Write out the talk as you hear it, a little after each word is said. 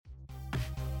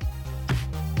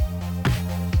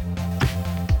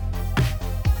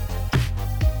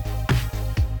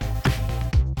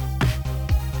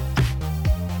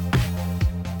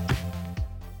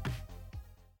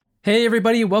Hey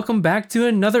everybody, welcome back to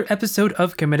another episode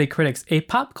of Committed Critics, a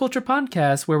pop culture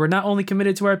podcast where we're not only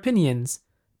committed to our opinions,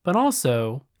 but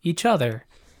also each other.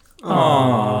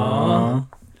 Aww.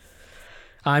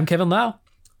 I'm Kevin Lau.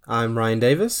 I'm Ryan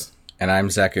Davis. And I'm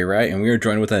Zachary Wright, and we are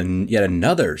joined with yet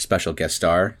another special guest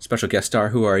star. Special guest star,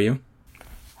 who are you?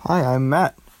 Hi, I'm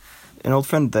Matt, an old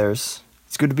friend of theirs.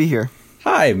 It's good to be here.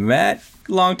 Hi, Matt.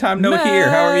 Long time no Matt.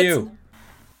 hear. How are you?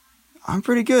 I'm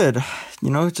pretty good.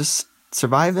 Just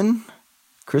surviving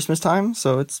Christmas time,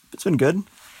 so it's been good.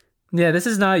 Yeah, this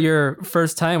is not your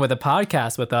first time with a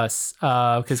podcast with us,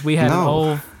 because we have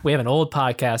an old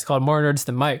podcast called More Nerds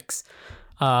Than Mics,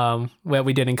 what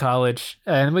we did in college,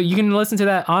 and you can listen to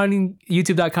that on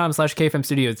youtube.com/KFM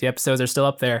Studios. The episodes are still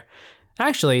up there.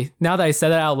 Actually, now that I said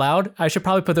that out loud, I should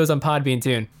probably put those on Podbean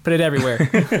too. Put it everywhere.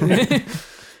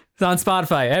 It's on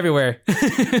Spotify, everywhere.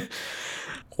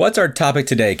 What's our topic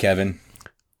today, Kevin?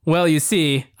 Well, you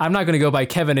see, I'm not going to go by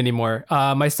Kevin anymore.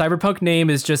 My cyberpunk name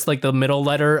is just like the middle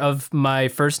letter of my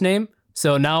first name.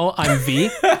 So now I'm V.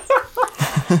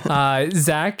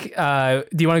 Zach,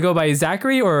 do you want to go by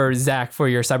Zachary or Zach for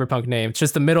your cyberpunk name? It's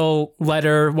just the middle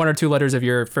letter, one or two letters of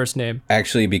your first name.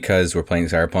 Actually, because we're playing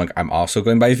Cyberpunk, I'm also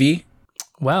going by V.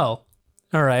 All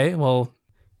right. Well,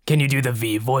 can you do the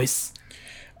V voice?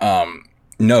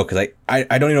 No, because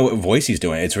I don't even know what voice he's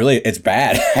doing. It's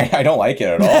bad. I don't like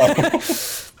it at all.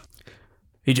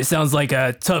 He just sounds like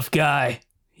a tough guy.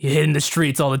 You hit in the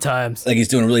streets all the time. Like he's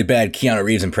doing a really bad Keanu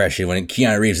Reeves impression when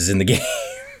Keanu Reeves is in the game.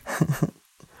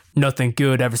 Nothing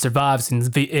good ever survives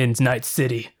in Night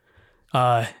City.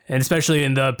 And especially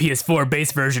in the PS4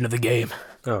 base version of the game.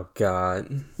 Oh,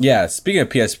 God. Yeah, speaking of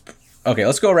PS... Okay,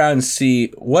 let's go around and see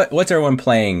what's everyone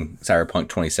playing Cyberpunk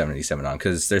 2077 on,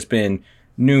 because there's been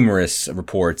numerous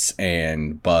reports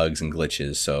and bugs and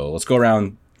glitches. So let's go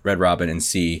around Red Robin and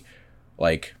see,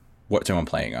 what's everyone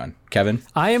playing on. Kevin?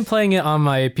 I am playing it on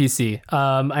my PC,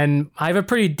 and I have a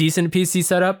pretty decent PC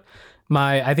setup.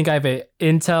 I think I have an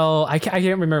Intel. I can't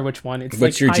remember which one. It's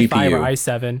What's like your i5 GPU? or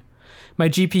i7. My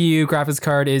GPU graphics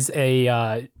card is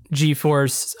a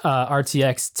GeForce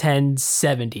RTX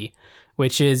 1070,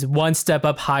 which is one step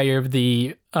up higher of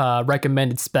the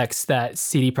recommended specs that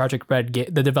CD Projekt Red,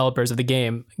 the developers of the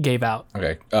game, gave out.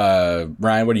 Okay.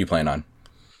 Ryan, what are you playing on?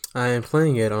 I am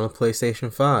playing it on a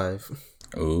PlayStation 5.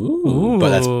 Ooh.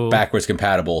 But that's backwards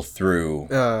compatible through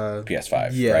PS5,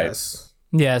 right? Yes.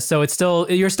 Yeah, so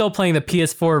you're still playing the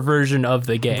PS4 version of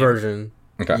the game. Version.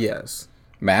 Okay. Yes.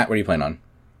 Matt, what are you playing on?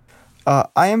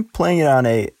 I am playing it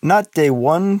on not day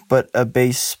one, but a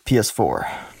base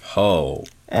PS4. Oh,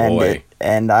 And boy.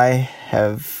 I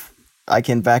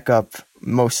can back up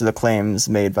most of the claims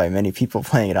made by many people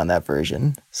playing it on that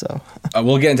version. So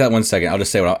We'll get into that one second. I'll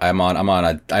just say what I'm on. I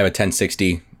have a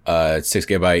 1060,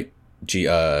 6GB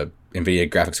NVIDIA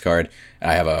graphics card,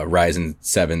 and I have a Ryzen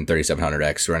 7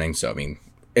 3700X running. So I mean,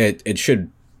 it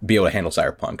should be able to handle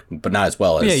Cyberpunk, but not as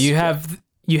well as. Yeah,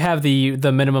 you have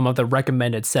the minimum of the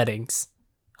recommended settings.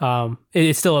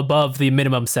 It's still above the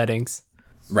minimum settings.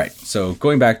 Right. So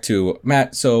going back to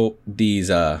Matt, so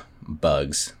these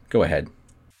bugs. Go ahead.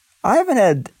 I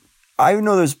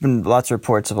know there's been lots of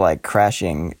reports of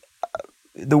crashing.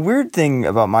 The weird thing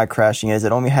about my crashing is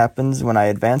it only happens when I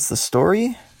advance the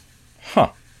story.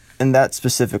 Huh. And that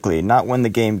specifically, not when the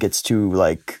game gets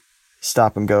to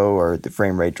stop and go or the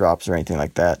frame rate drops or anything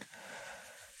like that.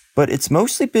 But it's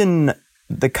mostly been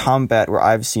the combat where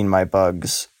I've seen my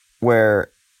bugs,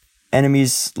 where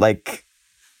enemies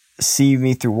see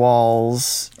me through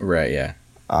walls. Right. Yeah.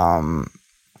 I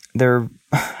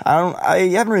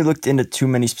haven't really looked into too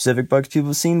many specific bugs people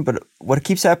have seen, but what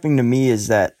keeps happening to me is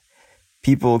that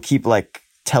people keep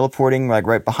teleporting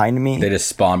right behind me. They just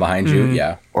spawn behind you.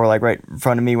 Yeah. Or right in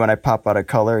front of me when I pop out of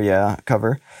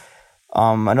cover.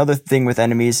 Another thing with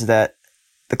enemies is that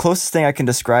the closest thing I can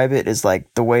describe it is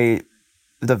the way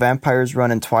the vampires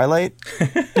run in Twilight.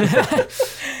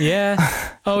 Yeah.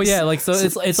 Oh yeah.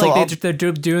 They're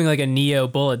doing a Neo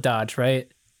bullet dodge, right?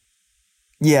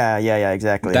 Yeah,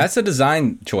 exactly. That's a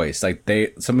design choice.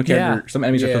 Some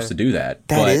enemies are supposed to do that.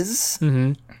 That is?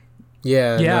 Mm-hmm.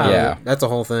 Yeah. Yeah. No, Yeah. That's a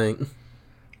whole thing.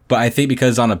 But I think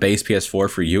because on a base PS4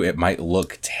 for you, it might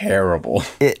look terrible.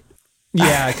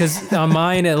 Yeah, because on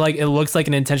mine it looks like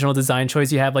an intentional design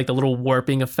choice. You have the little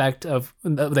warping effect of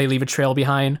they leave a trail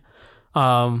behind.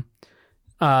 Yeah,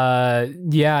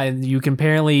 and you can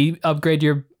apparently upgrade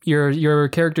your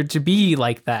character to be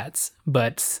like that,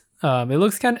 but it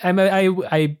looks kind of.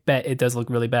 I bet it does look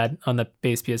really bad on the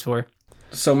base PS4.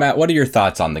 So Matt, what are your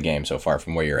thoughts on the game so far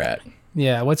from where you're at?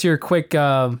 Yeah, what's your quick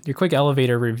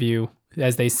elevator review,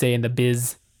 as they say in the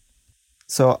biz?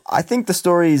 So I think the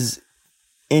story's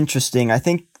interesting. I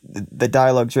think the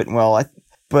dialogue's written well,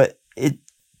 but it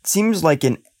seems like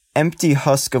an empty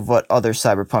husk of what other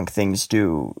cyberpunk things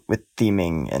do with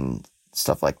theming and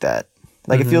stuff like that.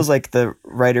 Like, it feels like the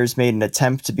writers made an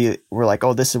attempt we're like,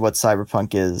 oh, this is what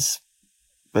cyberpunk is,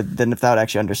 but then without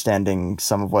actually understanding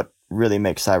some of what really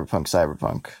makes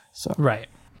cyberpunk. So Right.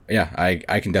 Yeah,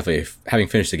 I can definitely, having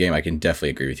finished the game, I can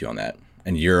definitely agree with you on that.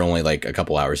 And you're only like a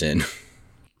couple hours in.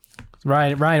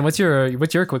 Ryan, what's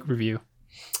your quick review?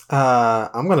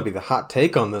 I'm gonna be the hot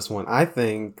take on this one. I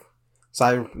think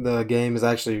the game is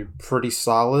actually pretty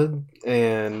solid,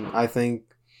 and I think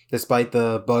despite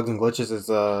the bugs and glitches, it's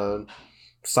a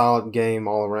solid game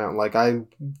all around. Like,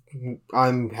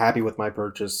 I'm happy with my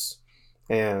purchase,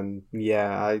 and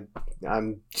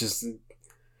I'm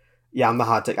the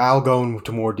hot take. I'll go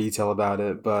into more detail about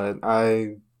it, but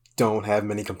I don't have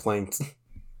many complaints.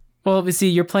 Well, see,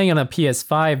 you're playing on a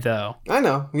PS5 though. I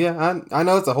know, yeah, I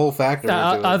know it's a whole factor.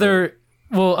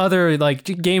 Other like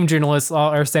game journalists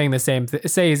are saying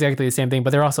say exactly the same thing,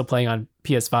 but they're also playing on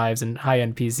PS5s and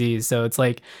high-end PCs. So it's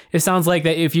like, it sounds like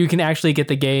that if you can actually get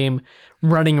the game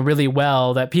running really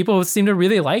well, that people seem to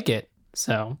really like it.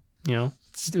 So,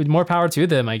 more power to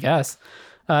them, I guess.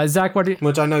 Zach,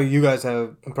 which I know you guys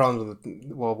have problems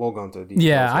with. Well, we'll go into details.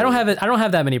 Yeah, I don't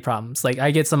have that many problems. Like,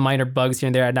 I get some minor bugs here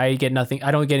and there, and I get nothing.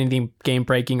 I don't get anything game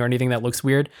breaking or anything that looks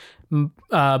weird. But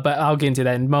I'll get into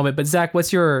that in a moment. But Zach,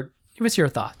 what's your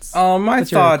thoughts? My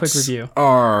thoughts quick review?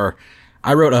 are,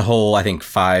 I wrote a whole, I think,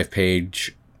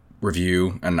 5-page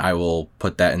review, and I will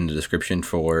put that in the description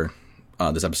for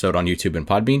this episode on YouTube and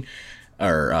Podbean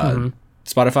or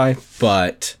Spotify.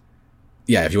 But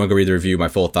yeah, if you want to go read the review, my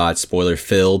full thoughts, spoiler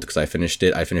filled, because I finished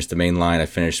it. I finished the main line. I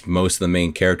finished most of the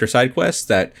main character side quests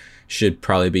that should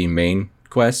probably be main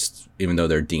quests, even though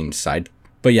they're deemed side.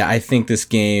 But yeah, I think this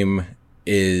game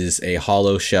is a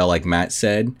hollow shell, like Matt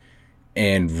said.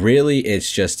 And really,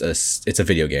 it's just it's a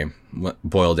video game,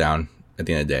 boiled down at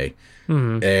the end of the day.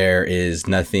 There is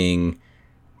nothing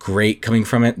great coming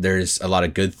from it. There's a lot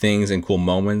of good things and cool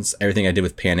moments. Everything I did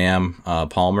with Panam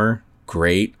Palmer,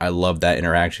 great. I love that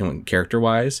interaction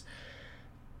character-wise.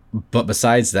 But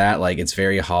besides that, like, it's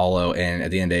very hollow, and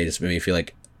at the end of the day, it just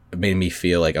made me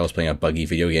feel like I was playing a buggy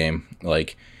video game.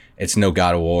 Like, it's no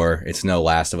God of War. It's no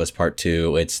Last of Us Part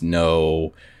 2. It's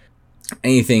no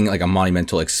anything like a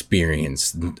monumental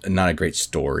experience, not a great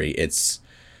story. It's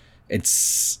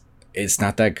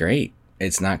not that great.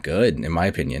 It's not good, in my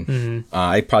opinion.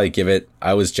 I'd probably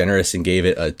I was generous and gave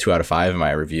it a 2 out of 5 in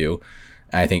my review.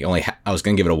 I think I was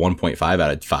going to give it a 1.5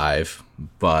 out of 5,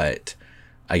 but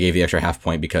I gave the extra half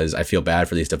point because I feel bad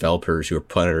for these developers who are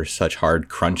put under such hard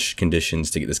crunch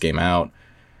conditions to get this game out,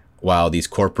 while the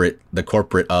corporate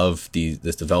of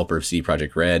this developer of CD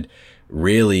Projekt Red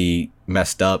really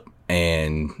messed up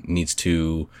and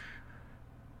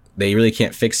they really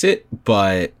can't fix it,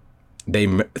 but they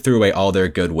threw away all their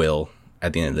goodwill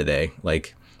at the end of the day.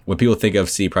 Like, when people think of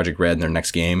CD Projekt Red in their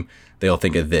next game, they'll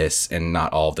think of this and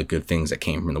not all the good things that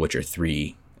came from The Witcher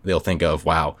 3. They'll think of,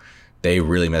 wow, they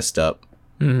really messed up.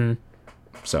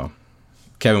 So,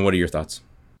 Kevin, what are your thoughts?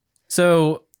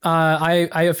 So,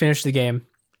 I finished the game.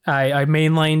 I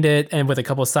mainlined it and with a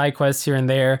couple side quests here and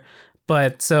there.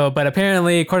 But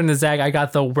apparently, according to Zach, I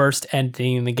got the worst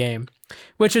ending in the game,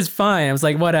 which is fine. I was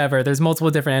like, whatever. There's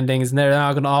multiple different endings, and they're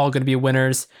not all going to be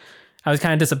winners. I was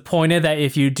kind of disappointed that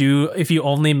if you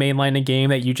only mainline a game,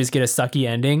 that you just get a sucky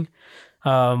ending,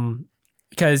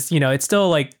 because it's still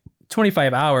like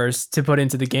 25 hours to put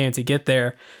into the game to get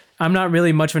there. I'm not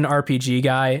really much of an RPG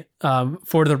guy,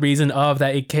 for the reason of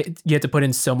that you have to put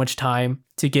in so much time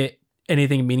to get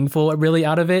anything meaningful really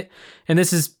out of it. And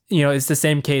this is, it's the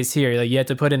same case here. Like, you have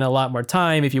to put in a lot more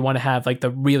time if you want to have like the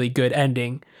really good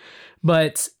ending.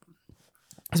 But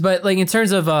like, in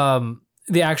terms of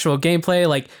the actual gameplay,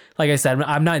 like I said,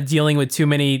 I'm not dealing with too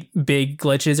many big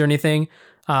glitches or anything.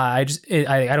 I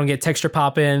don't get texture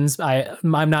pop-ins.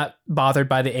 I'm not bothered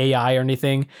by the AI or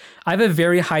anything. I have a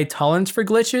very high tolerance for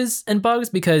glitches and bugs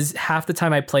because half the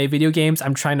time I play video games,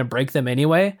 I'm trying to break them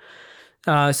anyway.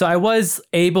 So I was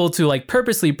able to like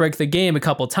purposely break the game a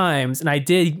couple times, and I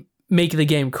did make the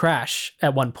game crash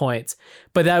at one point.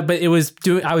 But I was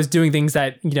doing things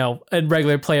that a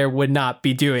regular player would not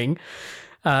be doing.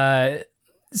 But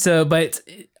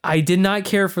I did not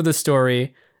care for the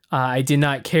story. I did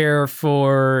not care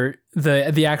for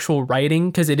the actual writing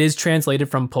because it is translated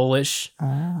from Polish.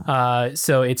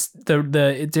 So it's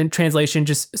the translation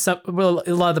a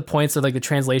lot of the points of like the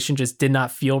translation just did not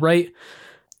feel right.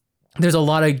 There's a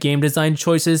lot of game design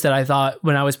choices that I thought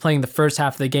when I was playing the first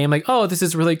half of the game, like, oh, this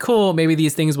is really cool. Maybe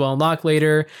these things will unlock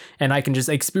later and I can just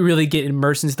really get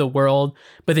immersed into the world.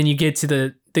 But then you get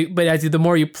to but as the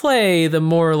more you play, the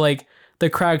more like the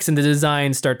cracks in the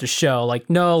design start to show. Like,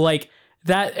 no, like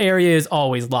that area is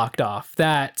always locked off.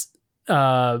 That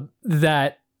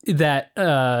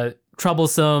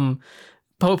troublesome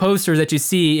posters that you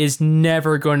see is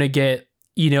never going to get,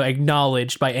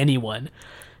 acknowledged by anyone.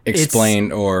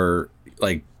 Explained or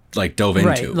like dove into.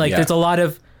 Right. Like there's a lot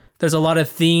of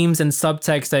themes and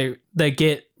subtext that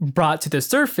get brought to the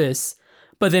surface,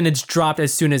 but then it's dropped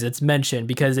as soon as it's mentioned,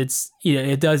 because it's,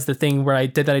 it does the thing where I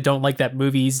don't like that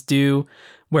movies do,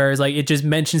 whereas like it just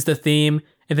mentions the theme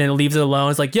and then it leaves it alone.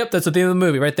 It's like, yep, that's the theme of the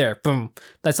movie right there. Boom.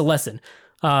 That's a lesson.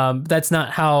 That's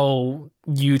not how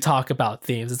you talk about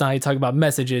themes. It's not how you talk about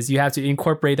messages. You have to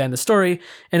incorporate that in the story.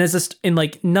 And it's just,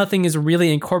 like nothing is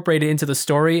really incorporated into the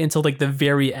story until like the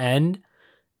very end.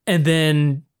 And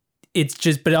then it's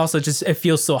just, but also just, it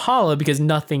feels so hollow because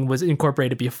nothing was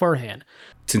incorporated beforehand.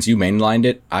 Since you mainlined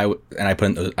it, I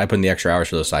put in the extra hours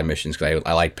for those side missions because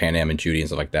I like Pan Am and Judy and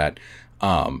stuff like that.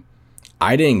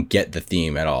 I didn't get the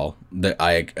theme at all of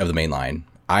the mainline.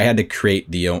 I had to create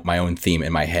my own theme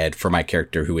in my head for my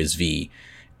character, who is V.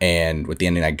 And with the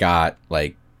ending I got,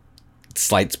 like,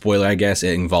 slight spoiler, I guess,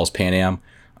 it involves Pan Am.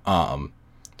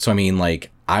 So I mean,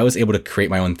 like, I was able to create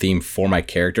my own theme for my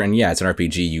character. And yeah, it's an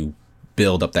RPG. You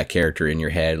build up that character in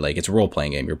your head. Like, it's a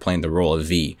role-playing game. You're playing the role of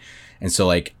V. And so,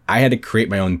 like, I had to create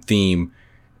my own theme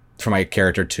for my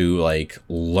character to, like,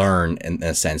 learn in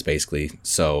a sense, basically.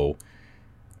 So,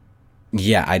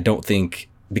 yeah, I don't think,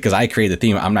 because I created the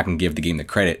theme, I'm not going to give the game the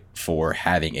credit for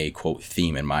having a, quote,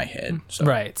 theme in my head. So.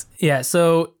 Right. Yeah,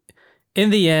 so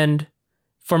in the end,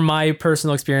 from my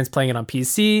personal experience playing it on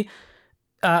PC,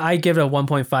 I give it a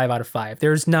 1.5 out of 5.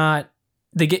 There's not...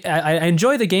 I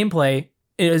enjoy the gameplay.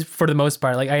 Is for the most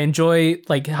part, like I enjoy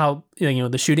like how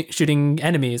the shooting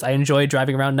enemies. I enjoy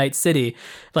driving around Night City,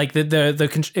 like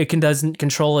it doesn't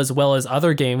control as well as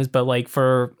other games, but like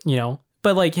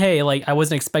but like hey, like I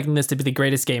wasn't expecting this to be the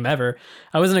greatest game ever.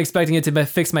 I wasn't expecting it to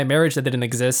fix my marriage that didn't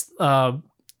exist.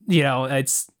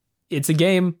 It's a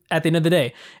game at the end of the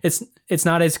day. It's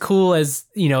not as cool as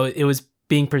it was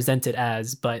being presented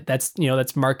as, but that's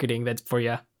marketing. That's for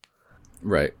you,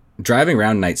 right? Driving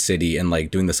around Night City and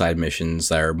like doing the side missions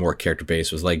that are more character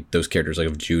based was like those characters like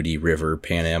of Judy, River,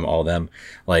 Pan Am, all of them.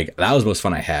 Like that was the most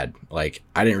fun I had. Like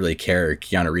I didn't really care.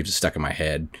 Keanu Reeves is stuck in my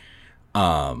head.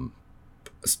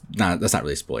 That's not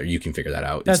really a spoiler. You can figure that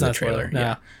out. That's it's in the trailer.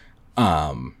 Yeah.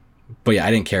 But yeah,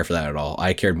 I didn't care for that at all.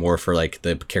 I cared more for like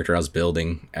the character I was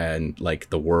building and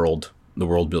like the world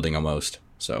building almost.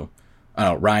 So I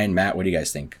don't know. Ryan, Matt, what do you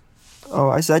guys think? Oh,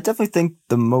 I definitely think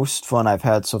the most fun I've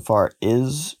had so far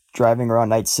is driving around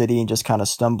Night City and just kind of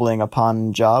stumbling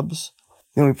upon jobs.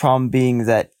 The only problem being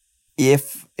that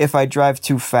if I drive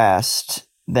too fast,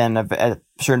 then at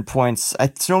certain points,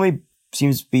 it normally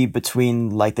seems to be between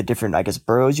like the different, I guess,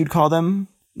 boroughs you'd call them.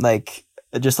 Like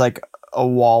just like a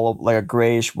wall, like a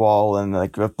grayish wall, and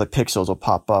like the pixels will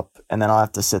pop up, and then I'll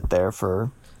have to sit there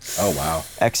for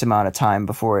X amount of time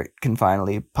before it can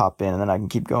finally pop in, and then I can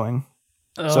keep going.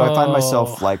 So I find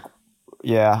myself like,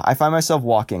 I find myself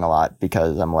walking a lot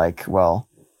because I'm like, well,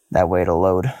 that way it'll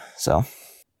load. So,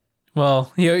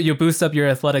 well, you boost up your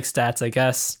athletic stats, I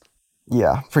guess.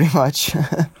 Yeah, pretty much.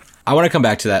 I want to come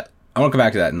back to that.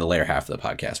 In the later half of the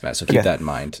podcast, Matt. So keep that in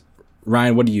mind.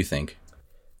 Ryan, what do you think?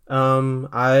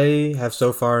 I have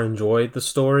so far enjoyed the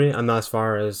story. I'm not as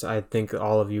far as I think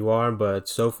all of you are, but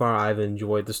so far I've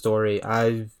enjoyed the story.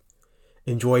 I've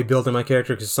enjoyed building my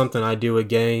character because something I do with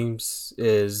games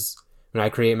is when I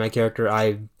create my character,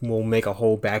 I will make a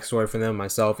whole backstory for them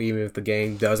myself, even if the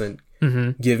game doesn't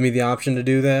give me the option to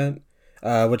do that.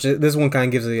 Which this one kind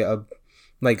of gives you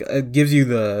it gives you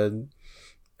the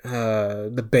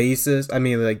basis. I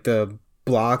mean, like the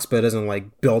blocks, but it doesn't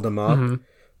like build them up.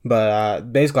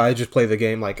 But basically, I just play the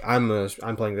game like I'm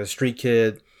playing a street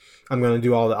kid. I'm gonna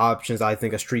do all the options I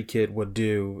think a street kid would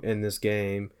do in this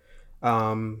game.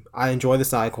 I enjoy the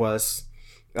side quests.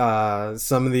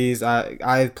 Some of these,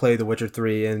 I played The Witcher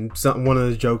 3, and one of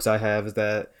the jokes I have is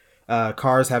that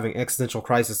cars having existential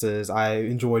crises I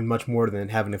enjoyed much more than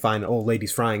having to find an old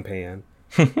lady's frying pan.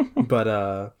 But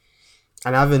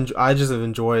and I just have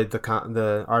enjoyed the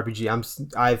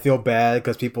RPG. I feel bad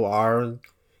because people are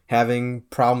having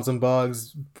problems and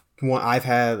bugs. I've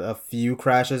had a few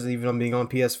crashes even on being on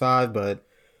PS5, but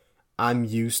I'm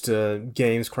used to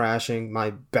games crashing.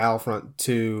 My Battlefront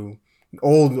 2,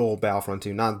 old Battlefront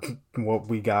 2, not what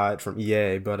we got from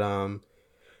EA, but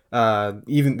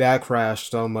even that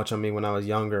crashed so much on me when I was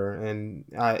younger. And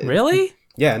Really?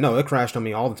 Yeah, no, it crashed on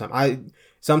me all the time.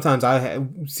 Sometimes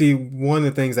see one of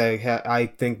the things I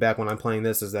think back when I'm playing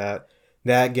this is that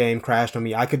game crashed on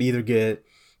me. I could either get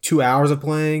 2 hours of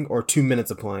playing or 2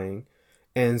 minutes of playing.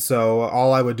 And so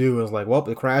all I would do was like, well,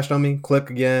 it crashed on me, click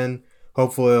again.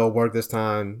 Hopefully it'll work this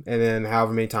time. And then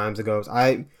however many times it goes.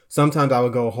 Sometimes I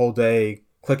would go a whole day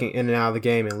clicking in and out of the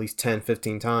game at least 10,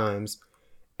 15 times.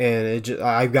 And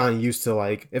I've gotten used to,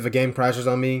 like, if a game crashes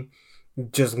on me,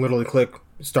 just literally click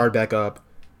start back up.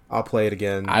 I'll play it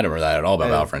again. I don't know that at all about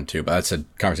Battlefront 2, but that's a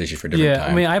conversation for a different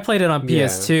time. I mean, I played it on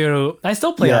PS2. I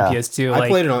still play it on PS2. I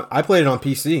played it on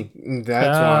PC. That's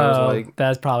why I was like,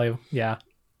 that's probably yeah.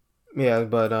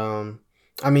 But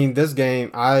I mean, this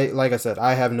game, like I said,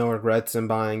 I have no regrets in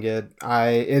buying it.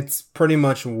 It's pretty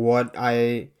much what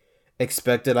I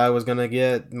expected I was gonna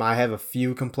get. I have a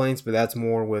few complaints, but that's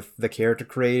more with the character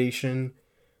creation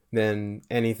than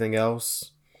anything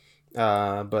else.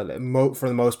 But for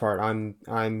the most part, I'm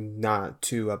not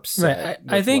too upset. Right.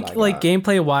 I think like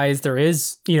gameplay wise,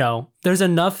 there's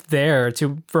enough there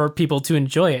for people to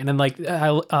enjoy it. And then like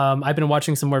I've been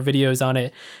watching some more videos on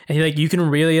it, and like you can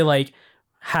really like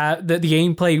have the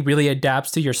gameplay really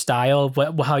adapts to your style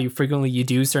of how you frequently you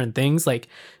do certain things. Like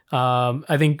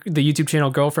I think the YouTube channel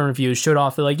Girlfriend Reviews showed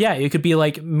off that, like, yeah, it could be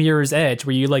like Mirror's Edge,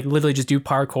 where you like literally just do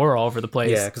parkour all over the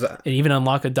place. Yeah, and even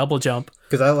unlock a double jump.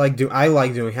 Because I like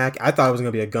doing hack. I thought I was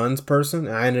gonna be a guns person,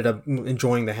 and I ended up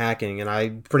enjoying the hacking, and I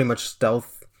pretty much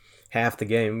stealth half the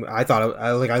game. I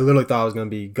literally thought I was gonna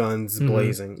be guns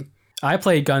blazing. I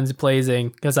played guns blazing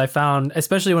because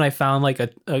especially when I found like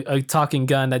a talking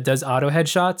gun that does auto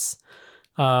headshots.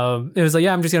 It was like,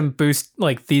 yeah, I'm just gonna boost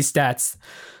like these stats.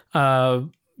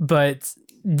 But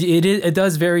it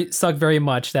does suck very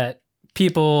much that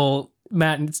people,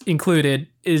 Matt included,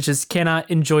 is just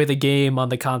cannot enjoy the game on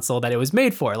the console that it was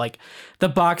made for. Like the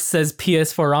box says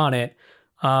PS4 on it.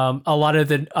 A lot of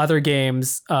the other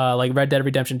games, like Red Dead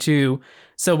Redemption 2.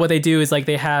 So what they do is like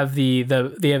they have the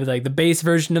like the base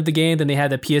version of the game, then they have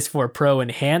the PS4 Pro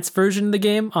enhanced version of the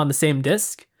game on the same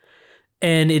disc,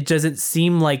 and it doesn't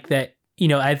seem like that.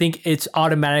 I think it's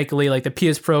automatically like the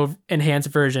PS Pro enhanced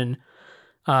version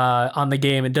on the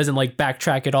game. It doesn't like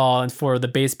backtrack at all, and for the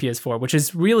base PS4, which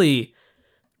is really,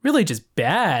 really just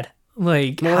bad.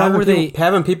 Like, how were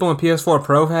having people in PS4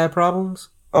 Pro had problems?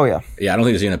 Oh yeah, yeah. I don't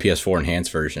think there's even a PS4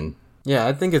 enhanced version. Yeah,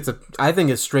 I think it's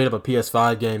straight up a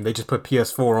PS5 game. They just put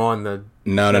PS4 on the.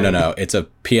 No. It's a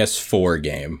PS4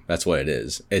 game. That's what it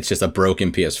is. It's just a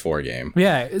broken PS4 game.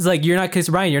 Yeah, it's like because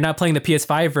Ryan, you're not playing the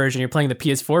PS5 version. You're playing the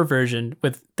PS4 version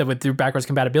with through backwards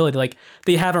compatibility. Like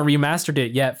they haven't remastered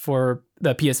it yet for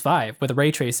the PS5 with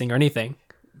ray tracing or anything.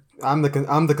 I'm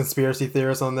the conspiracy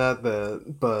theorist on that,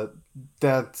 but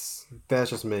that's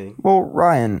just me. Well,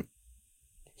 Ryan,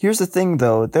 here's the thing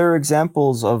though. There are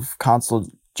examples of console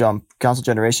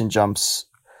generation jumps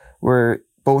where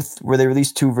they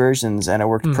released two versions and it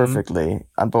worked perfectly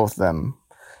on both of them.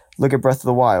 Look at Breath of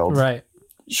the Wild. Right.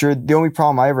 Sure, the only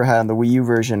problem I ever had on the Wii U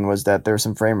version was that there were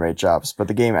some frame rate drops, but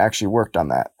the game actually worked on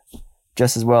that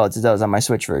just as well as it does on my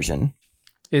Switch version.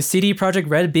 Is CD Projekt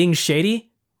Red being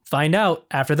shady? Find out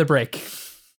after the break.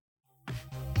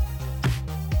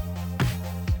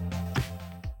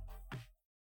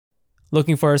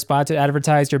 Looking for a spot to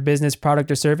advertise your business,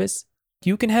 product, or service?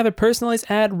 You can have a personalized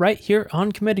ad right here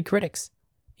on Committed Critics.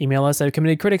 Email us at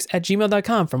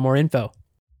committedcritics@gmail.com for more info.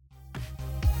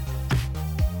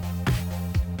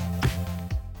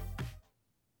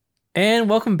 And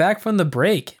welcome back from the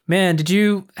break. Man, did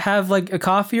you have like a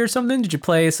coffee or something? Did you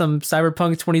play some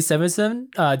Cyberpunk 2077?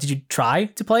 Did you try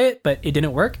to play it, but it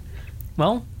didn't work?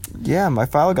 Well... Yeah, my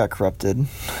file got corrupted.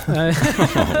 Yeah,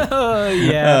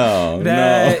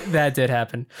 that did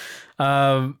happen.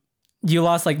 You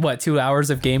lost like what, 2 hours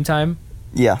of game time?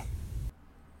 Yeah.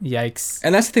 Yikes.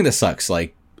 And that's the thing that sucks.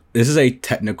 Like, this is a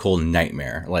technical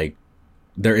nightmare. Like,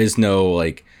 there is no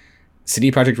like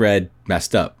CD Projekt Red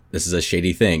messed up. This is a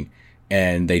shady thing.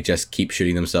 And they just keep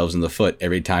shooting themselves in the foot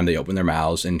every time they open their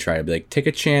mouths and try to be like, take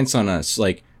a chance on us.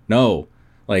 Like, no.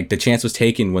 Like, the chance was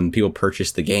taken when people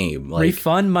purchased the game. Like,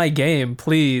 refund my game,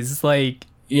 please. Like,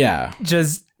 yeah.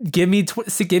 Just give me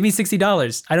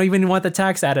 $60. I don't even want the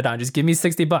tax added on. Just give me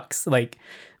 $60. Like,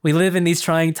 we live in these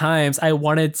trying times. I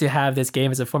wanted to have this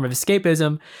game as a form of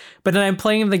escapism, but then I'm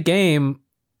playing the game,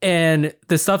 and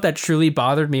the stuff that truly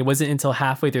bothered me wasn't until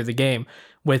halfway through the game.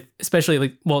 With especially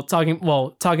like talking a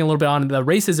little bit on the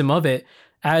racism of it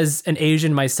as an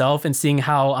Asian myself, and seeing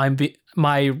how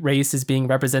my race is being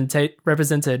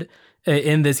represented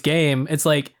in this game. It's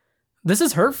like, this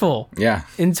is hurtful. Yeah.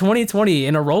 In 2020,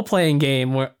 in a role-playing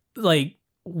game, where like,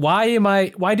 why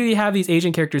do you have these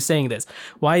Asian characters saying this?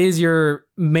 Why is your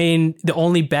the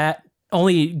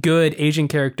only good Asian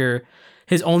character,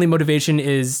 his only motivation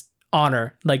is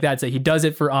honor? Like, that's it. He does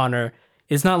it for honor.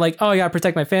 It's not like, oh, I gotta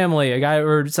protect my family,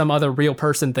 or some other real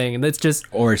person thing. And it's just,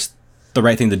 or it's the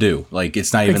right thing to do. Like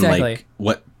it's not even like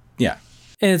what, yeah.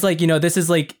 And it's like, this is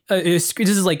like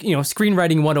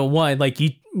screenwriting 101. Like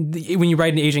when you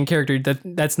write an Asian character,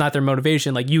 that's not their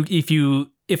motivation. Like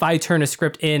if I turn a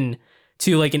script in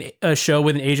to like a show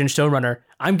with an Asian showrunner,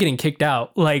 I'm getting kicked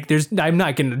out. Like I'm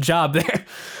not getting a job there.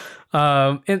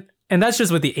 And that's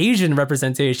just with the Asian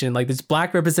representation. Like this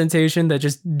Black representation that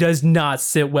just does not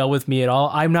sit well with me at all.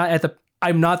 I'm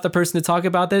not the person to talk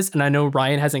about this, and I know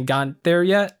Ryan hasn't gotten there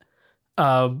yet.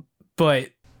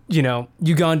 But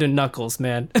Ugandan knuckles,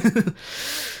 man.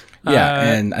 Yeah,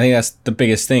 and I think that's the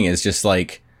biggest thing is just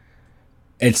like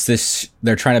it's this.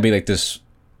 They're trying to be like this,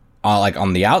 like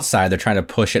on the outside, they're trying to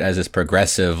push it as this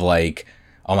progressive, like,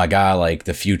 oh my god, like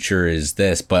the future is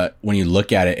this. But when you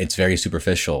look at it, it's very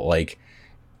superficial. Like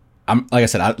like I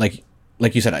said, like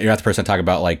you said, you're not the person to talk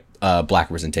about like Black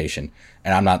representation,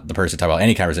 and I'm not the person to talk about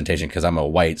any kind of representation because I'm a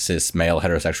white cis male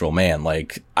heterosexual man.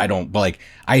 Like I don't, but like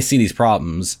I see these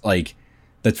problems. Like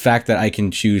the fact that I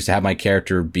can choose to have my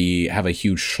character have a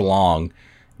huge schlong,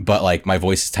 but like my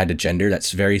voice is tied to gender.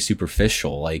 That's very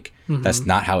superficial. Like that's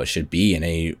not how it should be in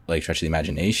a like stretch of the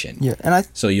imagination. Yeah, and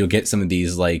so you'll get some of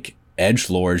these like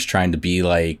edgelords trying to be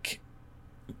like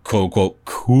quote unquote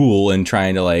cool and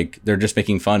trying to like they're just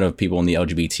making fun of people in the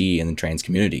LGBT and the trans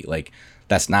community. Like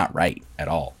that's not right at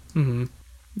all.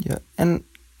 Yeah, and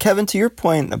Kevin, to your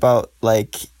point about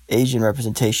like Asian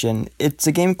representation, it's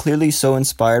a game clearly so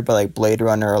inspired by like Blade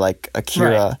Runner or like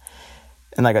Akira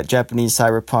and like a Japanese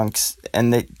cyberpunks,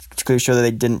 and they clearly show that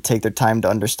they didn't take their time to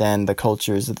understand the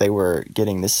cultures that they were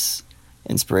getting this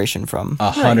inspiration from.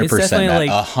 100%,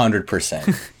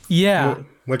 100%. Yeah.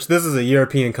 Which this is a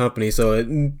European company, so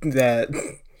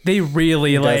they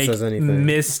really like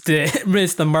missed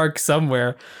the mark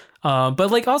somewhere.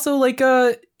 But like also like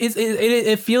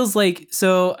it feels like,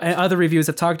 so other reviews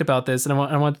have talked about this, and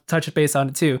I want to touch base on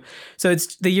it too. So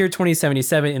it's the year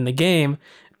 2077 in the game,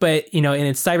 but and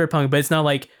it's cyberpunk, but it's not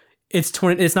like it's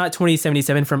not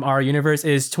 2077 from our universe.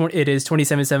 It is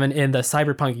 2077 in the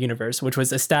cyberpunk universe, which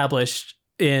was established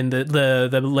in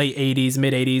the late 80s,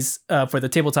 mid 80s for the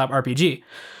tabletop RPG.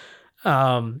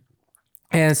 And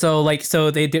so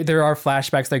there are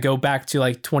flashbacks that go back to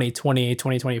like 2020,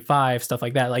 2025, stuff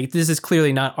like that. Like this is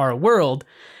clearly not our world.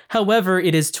 However,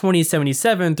 it is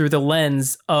 2077 through the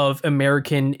lens of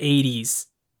American 80s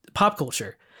pop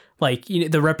culture. Like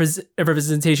the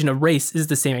representation of race is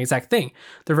the same exact thing.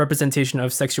 The representation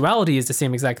of sexuality is the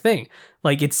same exact thing.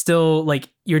 Like it's still like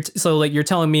you're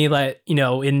telling me that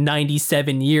in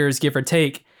 97 years, give or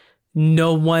take,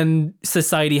 no one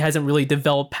society hasn't really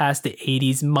developed past the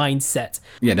 80s mindset.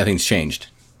 Yeah, nothing's changed.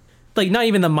 Like not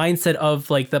even the mindset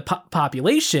of like the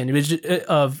population.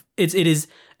 It is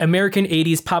American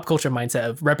 80s pop culture mindset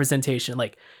of representation.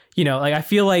 Like like I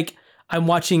feel like I'm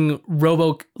watching a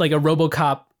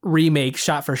RoboCop remake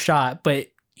shot for shot, but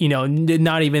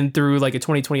not even through like a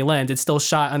 2020 lens. It's still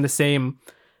shot on the same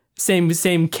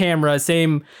camera,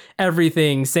 same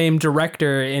everything, same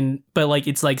director, but like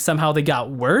it's like somehow they got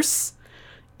worse.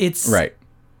 It's right.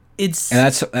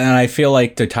 And I feel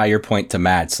like, to tie your point to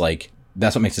Matt's, like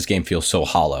that's what makes this game feel so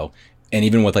hollow. And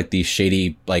even with like these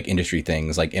shady like industry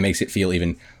things, like it makes it feel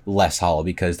even less hollow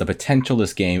because the potential of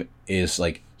this game is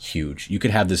like huge. You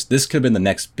could have this could have been the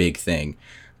next big thing,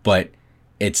 but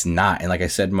it's not. And like I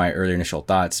said in my earlier initial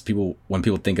thoughts, when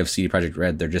people think of CD Projekt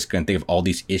Red, they're just going to think of all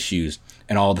these issues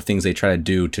and all the things they try to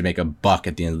do to make a buck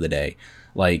at the end of the day.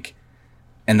 Like,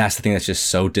 and that's the thing that's just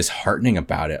so disheartening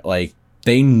about it. Like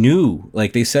they knew,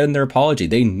 like they said in their apology,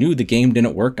 they knew the game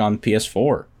didn't work on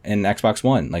PS4 and Xbox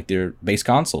One, like their base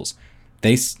consoles.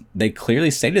 They clearly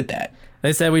stated that.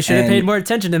 They said we should have paid more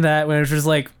attention to that, when it was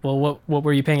like, well, what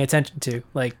were you paying attention to?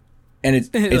 Like, and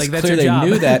it's like, clear they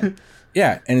knew that.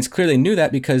 Yeah, and it's clear they knew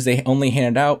that because they only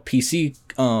handed out PC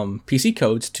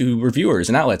codes to reviewers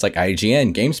and outlets like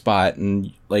IGN, GameSpot,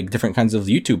 and like different kinds of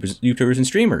YouTubers and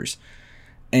streamers.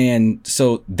 And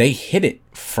so they hid it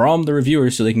from the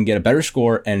reviewers so they can get a better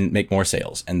score and make more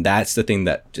sales. And that's the thing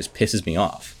that just pisses me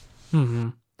off.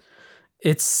 Mm-hmm.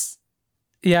 It's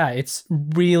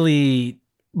really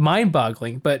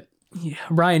mind-boggling. But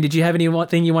Ryan, did you have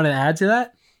anything you wanted to add to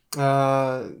that?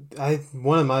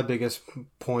 One of my biggest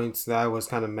points that I was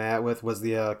kind of mad with was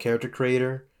the character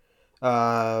creator.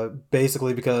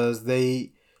 Basically because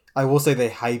I will say they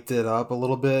hyped it up a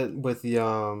little bit with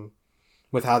the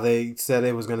with how they said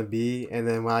it was going to be, and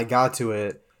then when I got to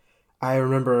it, I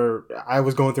remember I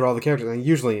was going through all the characters, and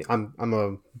usually I'm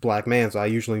a black man, so I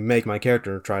usually make my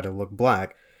character try to look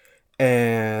black.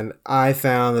 And I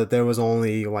found that there was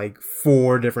only like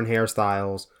 4 different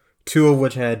hairstyles, 2 of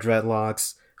which had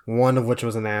dreadlocks, one of which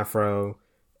was an afro,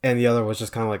 and the other was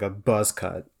just kind of like a buzz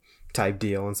cut type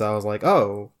deal. And so I was like,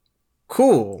 oh,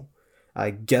 cool. I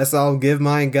guess I'll give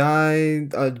my guy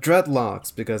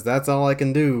dreadlocks because that's all I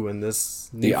can do in this.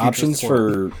 The options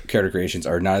for character creations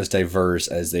are not as diverse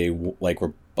as they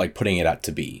were putting it out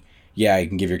to be. Yeah, you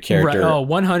can give your character. Right. Oh,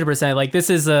 100%. Like this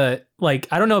is I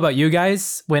don't know about you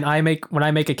guys. When I make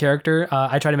a character,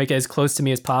 I try to make it as close to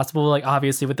me as possible. Like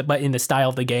obviously but in the style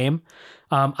of the game.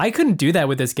 I couldn't do that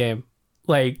with this game.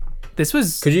 Like this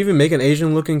was. Could you even make an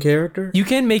Asian looking character? You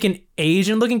can make an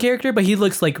Asian looking character, but he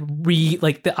looks like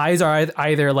the eyes are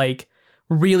either like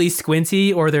really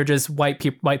squinty or they're just white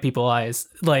people eyes.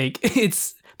 Like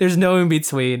there's no in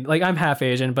between. Like I'm half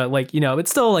Asian, but like,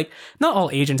 it's still like not all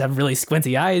Asians have really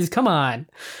squinty eyes. Come on.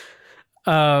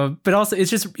 But also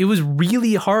it was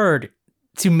really hard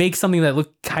to make something that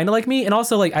looked kind of like me. And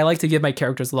also like I like to give my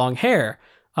characters long hair.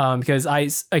 Because I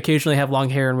occasionally have long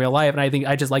hair in real life, and I think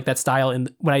I just like that style.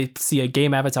 When I see a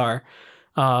game avatar,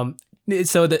 the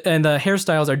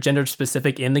hairstyles are gender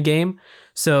specific in the game,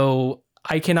 so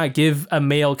I cannot give a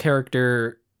male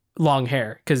character long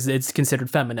hair because it's considered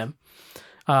feminine.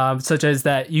 Such as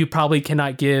that, you probably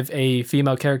cannot give a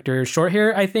female character short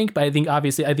hair. I think, but I think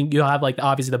you'll have like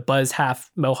obviously the buzz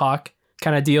half mohawk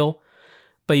kind of deal,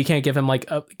 but you can't give them like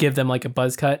a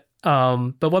buzz cut.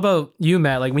 But what about you,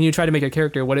 Matt? Like when you try to make a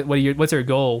character, what's your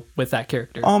goal with that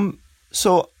character?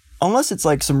 So unless it's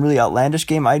like some really outlandish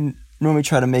game, I normally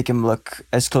try to make him look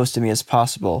as close to me as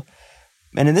possible.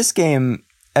 And in this game,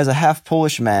 as a half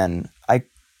Polish man, I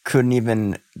couldn't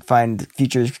even find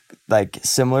features like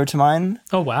similar to mine.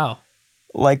 Oh wow!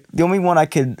 Like the only one I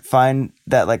could find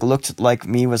that like looked like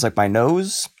me was like my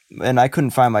nose, and I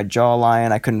couldn't find my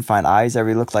jawline. I couldn't find eyes that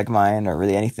really looked like mine or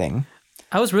really anything.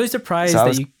 I was really surprised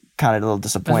kind of a little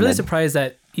disappointed. I was really surprised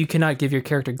that you cannot give your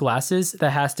character glasses.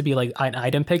 That has to be like an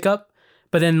item pickup.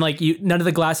 But then like none of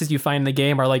the glasses you find in the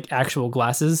game are like actual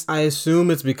glasses. I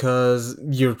assume it's because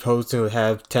you're supposed to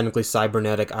have technically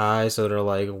cybernetic eyes, so they're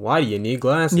like, why do you need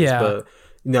glasses? Yeah. But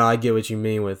no, I get what you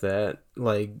mean with that.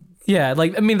 Like, yeah,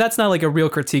 like I mean that's not like a real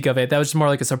critique of it. That was just more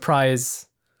like a surprise.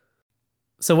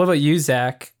 So what about you,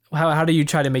 Zach? How do you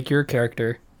try to make your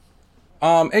character?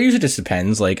 It usually just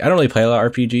depends. Like, I don't really play a lot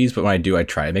of RPGs, but when I do, I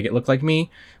try to make it look like me.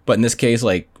 But in this case,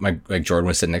 like Jordan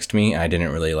was sitting next to me, and I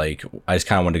didn't really I just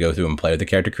kind of wanted to go through and play with the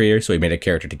character creator. So we made a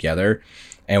character together,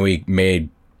 and we made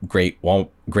great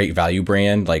value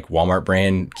brand, like Walmart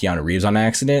brand Keanu Reeves on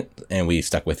accident, and we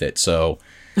stuck with it. So,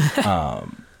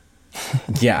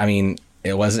 yeah, I mean,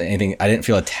 it wasn't anything. I didn't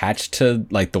feel attached to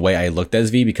like the way I looked as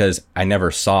V because I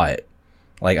never saw it.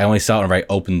 Like, I only saw it whenever I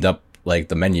opened up like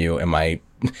the menu, and my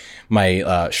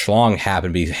schlong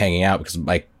happened to be hanging out because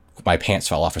my pants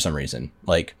fell off for some reason.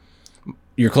 Like,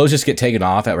 your clothes just get taken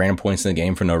off at random points in the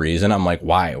game for no reason. I'm like,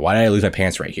 why did I lose my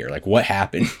pants right here? Like, what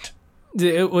happened?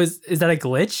 Is that a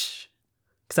glitch?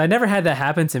 Because I never had that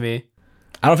happen to me.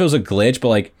 I don't know if it was a glitch, but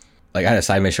like I had to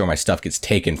decide to make sure my stuff gets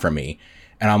taken from me,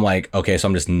 and I'm like, okay, so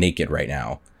I'm just naked right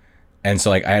now. And so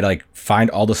like I had to like find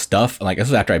all the stuff, and like this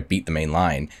was after I beat the main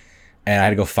line, and I had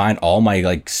to go find all my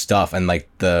like stuff, and like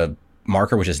the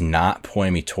marker was just not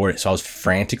pointing me toward it, so I was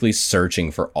frantically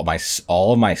searching for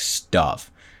all of my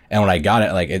stuff. And when I got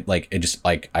it, it just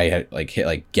like I had like hit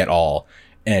like get all,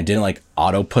 and it didn't like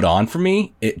auto put on for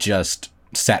me. It just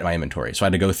sat in my inventory, so I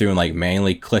had to go through and like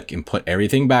manually click and put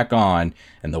everything back on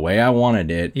and the way I wanted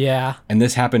it. Yeah. And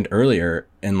this happened earlier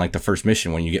in like the first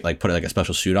mission when you get like put like a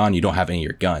special suit on, you don't have any of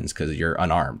your guns because you're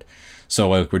unarmed. So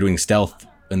like we're doing stealth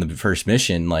in the first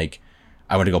mission, like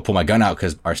I went to go pull my gun out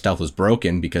because our stealth was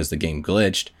broken because the game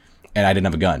glitched, and I didn't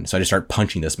have a gun. So I just started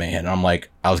punching this man, and I'm like,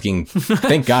 I was getting,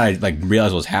 thank God I like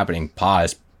realized what was happening,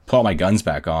 paused, put all my guns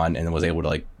back on, and was able to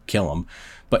like kill him.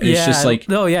 But it's just like,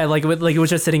 oh yeah, like it was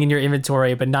just sitting in your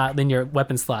inventory, but not in your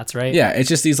weapon slots, right? Yeah, it's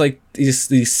just these like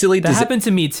these silly. That happened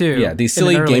to me too. Yeah, these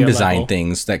silly game design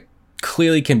things that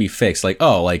clearly can be fixed. Like,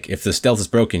 oh, like if the stealth is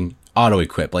broken, auto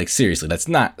equip. Like seriously, that's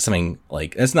not something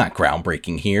like that's not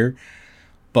groundbreaking here.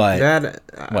 But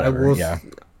that whatever.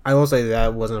 I will say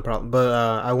that wasn't a problem. But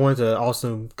I wanted to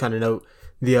also kind of note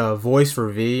the voice for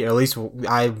V. At least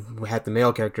I had the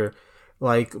male character.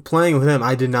 Like playing with him,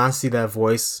 I did not see that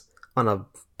voice on a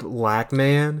black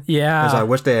man. Yeah, because I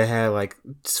wish they had like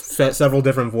several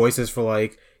different voices for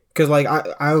like, because like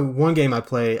I one game I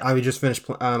played, I just finished.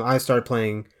 I started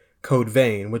playing Code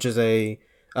Vein, which is a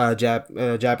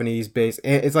Japanese based.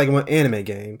 It's like an anime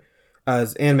game.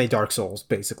 It's anime Dark Souls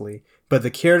basically. But the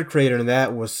character creator in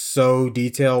that was so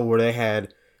detailed, where they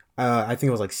had, I think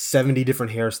it was like 70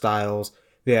 different hairstyles.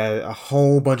 They had a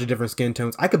whole bunch of different skin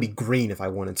tones. I could be green if I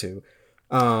wanted to.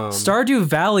 Stardew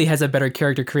Valley has a better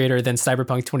character creator than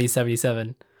Cyberpunk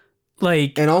 2077.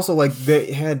 Like, and also like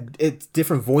it's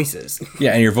different voices.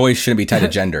 Yeah, and your voice shouldn't be tied to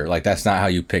gender. Like that's not how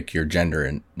you pick your gender,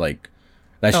 and like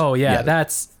that's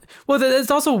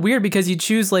that's also weird because you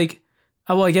choose like,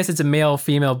 well, I guess it's a male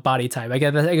female body type. I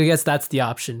guess that's the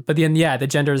option. But then the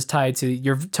gender is tied to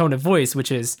your tone of voice,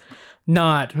 which is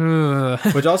not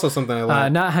which also something I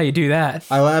laughed. Not how you do that.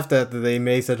 I laughed at that they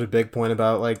made such a big point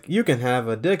about like you can have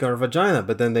a dick or a vagina,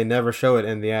 but then they never show it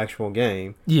in the actual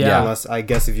game. Yeah. Unless I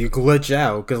guess if you glitch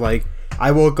out, because like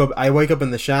I wake up in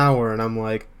the shower and I'm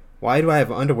like, why do I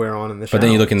have underwear on in the shower? But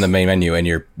then you look in the main menu and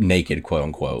you're naked, quote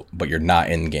unquote, but you're not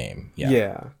in game.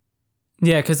 Yeah.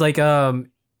 Yeah, because like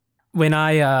when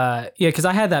because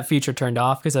I had that feature turned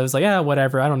off because I was like, yeah,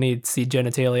 whatever, I don't need to see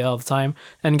genitalia all the time.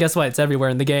 And guess what? It's everywhere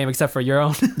in the game except for your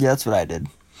own. Yeah, that's what I did.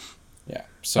 Yeah.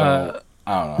 So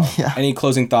I don't know. Yeah. Any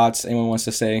closing thoughts anyone wants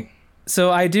to say?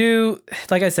 So I do,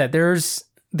 like I said, there's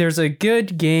a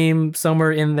good game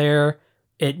somewhere in there.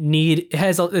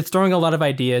 It's throwing a lot of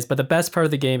ideas, but the best part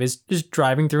of the game is just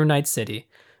driving through Night City,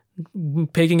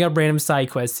 picking up random side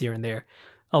quests here and there.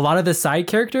 A lot of the side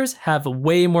characters have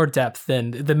way more depth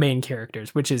than the main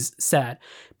characters, which is sad.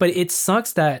 But it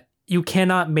sucks that you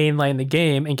cannot mainline the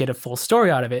game and get a full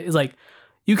story out of it. It's like,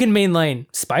 you can mainline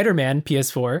Spider-Man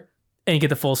PS4 and get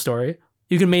the full story.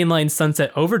 You can mainline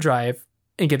Sunset Overdrive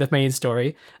and get the main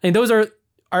story. And those are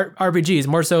RPGs,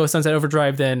 more so Sunset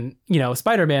Overdrive than,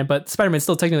 Spider-Man, but Spider-Man's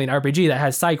still technically an RPG that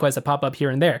has side quests that pop up here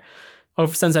and there.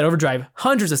 Over Sunset Overdrive,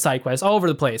 hundreds of side quests all over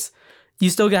the place. You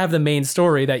still gotta have the main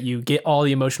story that you get all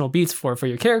the emotional beats for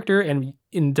your character and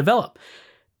develop.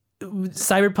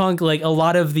 Cyberpunk, like a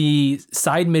lot of the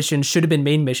side missions should have been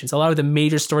main missions. A lot of the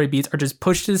major story beats are just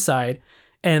pushed to the side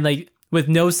and like with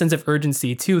no sense of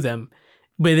urgency to them.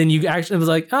 But then you actually was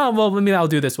like, oh, well, maybe I'll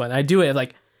do this one. I do it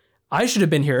like, I should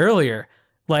have been here earlier.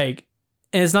 Like,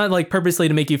 and it's not like purposely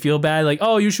to make you feel bad. Like,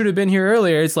 oh, you should have been here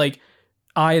earlier. It's like,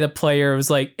 the player, was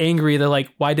like angry. They're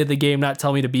like, why did the game not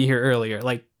tell me to be here earlier?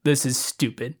 Like, this is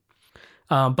stupid.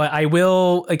 But I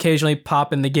will occasionally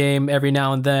pop in the game every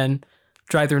now and then,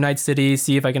 drive through Night City,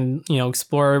 see if I can,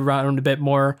 explore around a bit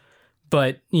more.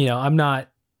 But, I'm not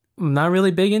really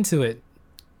big into it.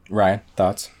 Ryan,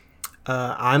 thoughts?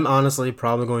 I'm honestly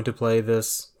probably going to play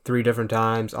this 3 different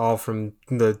times, all from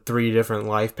the 3 different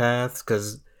life paths,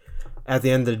 because at the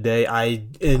end of the day, I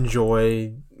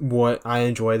enjoy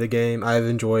the game. I've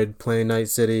enjoyed playing Night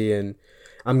City, and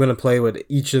I'm going to play with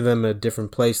each of them a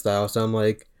different play style. So I'm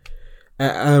like,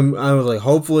 I was like,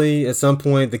 hopefully at some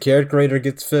point the character creator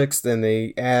gets fixed and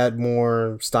they add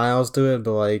more styles to it.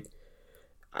 But like,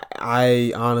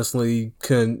 I honestly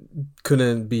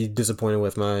couldn't be disappointed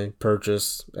with my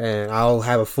purchase. And I'll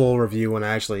have a full review when I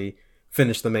actually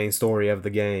finish the main story of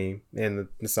the game and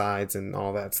the sides and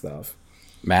all that stuff.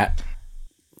 Matt?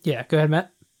 Yeah, go ahead,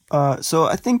 Matt. So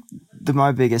I think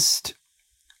my biggest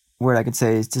word I could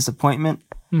say is disappointment.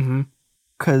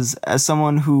 Because as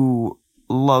someone who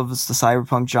loves the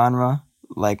cyberpunk genre,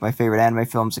 like my favorite anime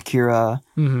film's Akira,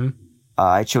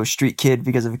 I chose Street Kid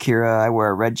because of Akira. I wear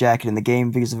a red jacket in the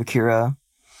game because of Akira.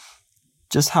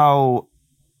 Just how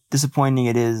disappointing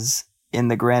it is in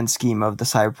the grand scheme of the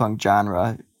cyberpunk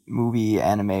genre, movie,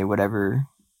 anime, whatever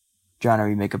genre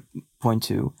you make a point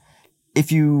to.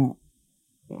 If you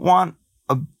want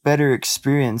a better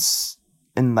experience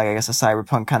in, like, I guess a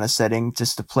cyberpunk kind of setting,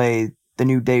 just to play the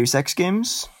new Deus Ex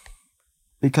games,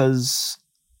 because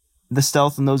the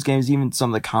stealth in those games, even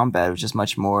some of the combat, was just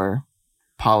much more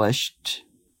polished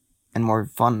and more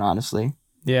fun, honestly.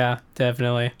 Yeah,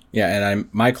 definitely. Yeah, and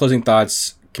my closing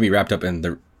thoughts can be wrapped up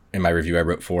in my review I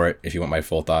wrote for it. If you want my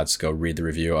full thoughts, go read the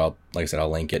review. Like I said, I'll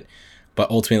link it.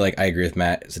 But ultimately, like, I agree with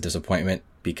Matt, it's a disappointment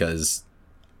because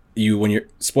when you're,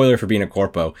 spoiler for being a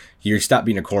corpo, you stop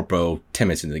being a corpo 10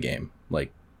 minutes into the game.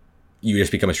 Like, you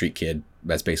just become a street kid.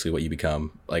 That's basically what you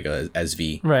become, like as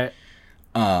V. Right.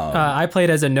 I played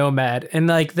as a nomad, and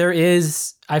like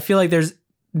I feel like there's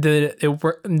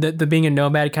the being a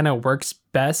nomad kind of works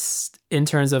best in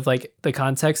terms of like the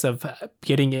context of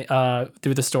getting it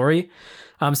through the story,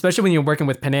 especially when you're working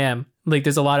with Panam. Like,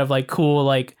 there's a lot of like cool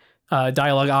like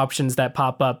dialogue options that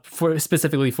pop up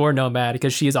specifically for nomad,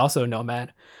 because she is also a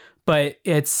nomad. But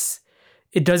it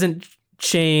doesn't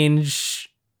change.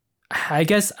 I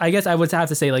guess I would have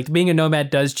to say, like, being a nomad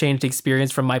does change the experience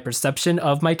from my perception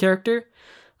of my character.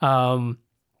 But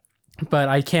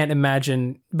I can't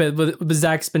imagine. But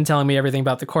Zach's been telling me everything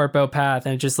about the corpo path,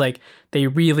 and it's just like they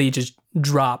really just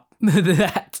drop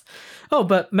that. Oh,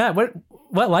 but Matt,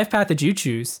 what life path did you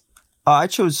choose? I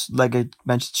chose, like I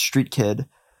mentioned, Street Kid,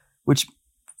 which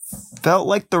felt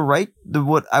like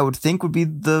what I would think would be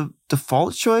the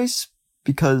default choice,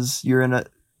 because you're in a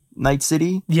Night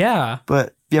City. Yeah.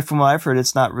 But yeah, from what I've heard,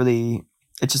 it's not really.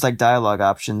 It's just like dialogue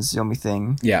options, the only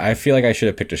thing. Yeah, I feel like I should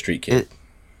have picked a Street Kid.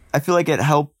 I feel like it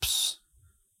helps.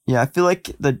 Yeah, I feel like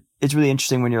it's really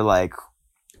interesting when you're like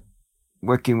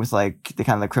working with like the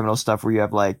kind of the criminal stuff where you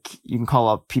have like you can call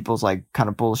out people's like kind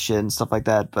of bullshit and stuff like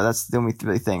that. But that's the only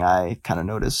really thing I kind of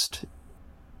noticed.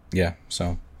 Yeah.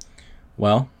 So,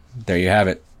 well, there you have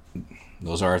it.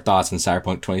 Those are our thoughts on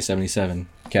Cyberpunk 2077.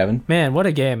 Kevin? Man, what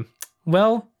a game.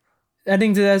 Well,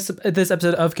 ending to this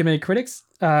episode of Committed Critics,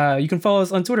 you can follow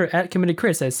us on Twitter at Committed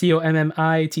Crits, that's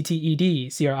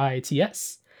COMMITTED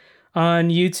CRITS. On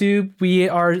YouTube, we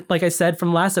are, like I said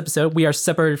from last episode, we are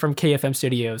separated from KFM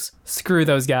Studios. Screw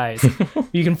those guys.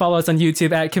 You can follow us on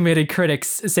YouTube at Committed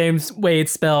Critics, same way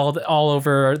it's spelled all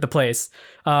over the place.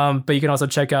 But you can also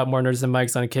check out More Nerds Than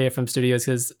Mics on KFM Studios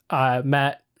because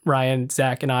Matt, Ryan,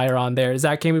 Zach, and I are on there.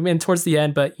 Zach came in towards the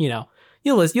end, but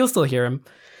you'll still hear him.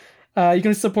 You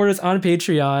can support us on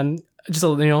Patreon. Just $1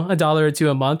 or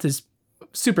 $2 a month is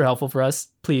super helpful for us.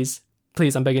 Please,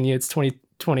 I'm begging you. It's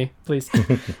 2020, please.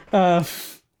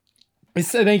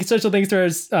 Special thanks to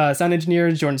our sound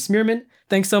engineer Jordan Smearman.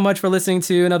 Thanks so much for listening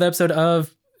to another episode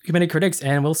of Committed Critics,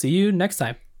 and we'll see you next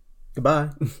time. Goodbye.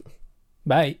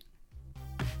 Bye.